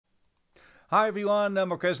Hi everyone, I'm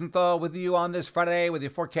Mark Rosenthal with you on this Friday with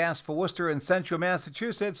your forecast for Worcester and central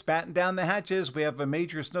Massachusetts. Batten down the hatches. We have a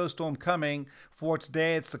major snowstorm coming for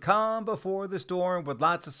today. It's the calm before the storm with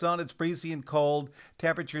lots of sun. It's breezy and cold.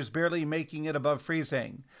 Temperatures barely making it above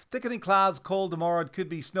freezing. Thickening clouds, cold tomorrow. It could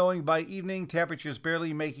be snowing by evening. Temperatures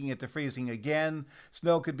barely making it to freezing again.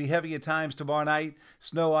 Snow could be heavy at times tomorrow night.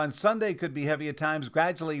 Snow on Sunday could be heavy at times,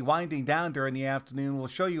 gradually winding down during the afternoon. We'll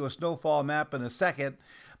show you a snowfall map in a second.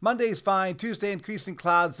 Monday's fine. Tuesday, increasing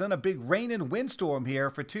clouds, then a big rain and windstorm here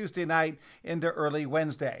for Tuesday night into early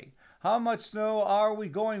Wednesday. How much snow are we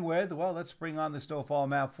going with? Well, let's bring on the snowfall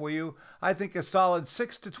map for you. I think a solid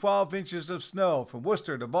 6 to 12 inches of snow from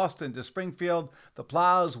Worcester to Boston to Springfield. The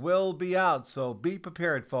plows will be out, so be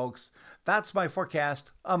prepared, folks. That's my forecast.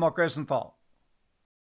 I'm Mark Rosenthal.